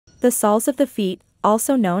The soles of the feet,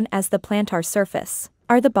 also known as the plantar surface,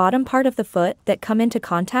 are the bottom part of the foot that come into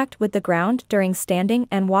contact with the ground during standing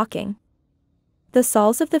and walking. The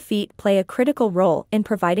soles of the feet play a critical role in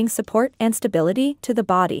providing support and stability to the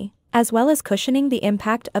body, as well as cushioning the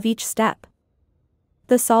impact of each step.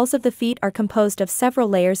 The soles of the feet are composed of several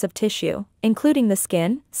layers of tissue, including the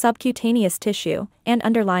skin, subcutaneous tissue, and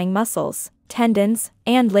underlying muscles, tendons,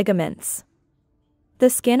 and ligaments. The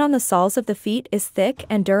skin on the soles of the feet is thick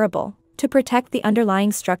and durable, to protect the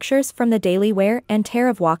underlying structures from the daily wear and tear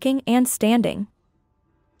of walking and standing.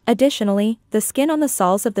 Additionally, the skin on the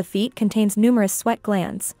soles of the feet contains numerous sweat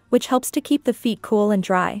glands, which helps to keep the feet cool and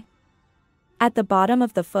dry. At the bottom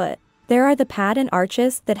of the foot, there are the pad and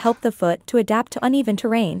arches that help the foot to adapt to uneven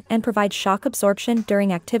terrain and provide shock absorption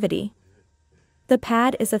during activity. The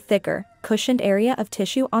pad is a thicker, cushioned area of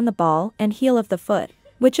tissue on the ball and heel of the foot,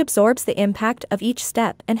 which absorbs the impact of each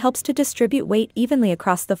step and helps to distribute weight evenly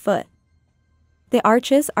across the foot. The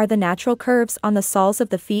arches are the natural curves on the soles of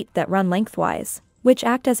the feet that run lengthwise, which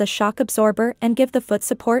act as a shock absorber and give the foot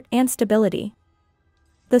support and stability.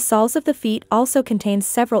 The soles of the feet also contain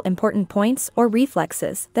several important points or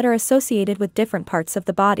reflexes that are associated with different parts of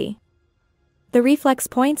the body. The reflex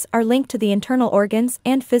points are linked to the internal organs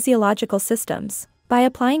and physiological systems. By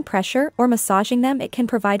applying pressure or massaging them, it can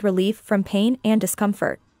provide relief from pain and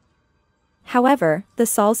discomfort. However, the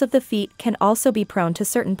soles of the feet can also be prone to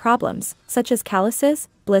certain problems, such as calluses,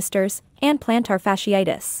 blisters, and plantar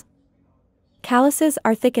fasciitis. Calluses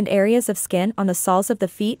are thickened areas of skin on the soles of the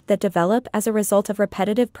feet that develop as a result of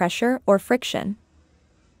repetitive pressure or friction.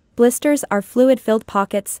 Blisters are fluid-filled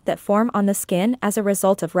pockets that form on the skin as a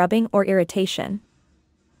result of rubbing or irritation.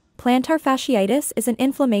 Plantar fasciitis is an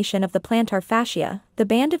inflammation of the plantar fascia, the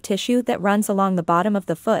band of tissue that runs along the bottom of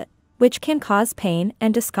the foot, which can cause pain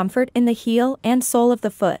and discomfort in the heel and sole of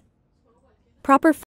the foot. Proper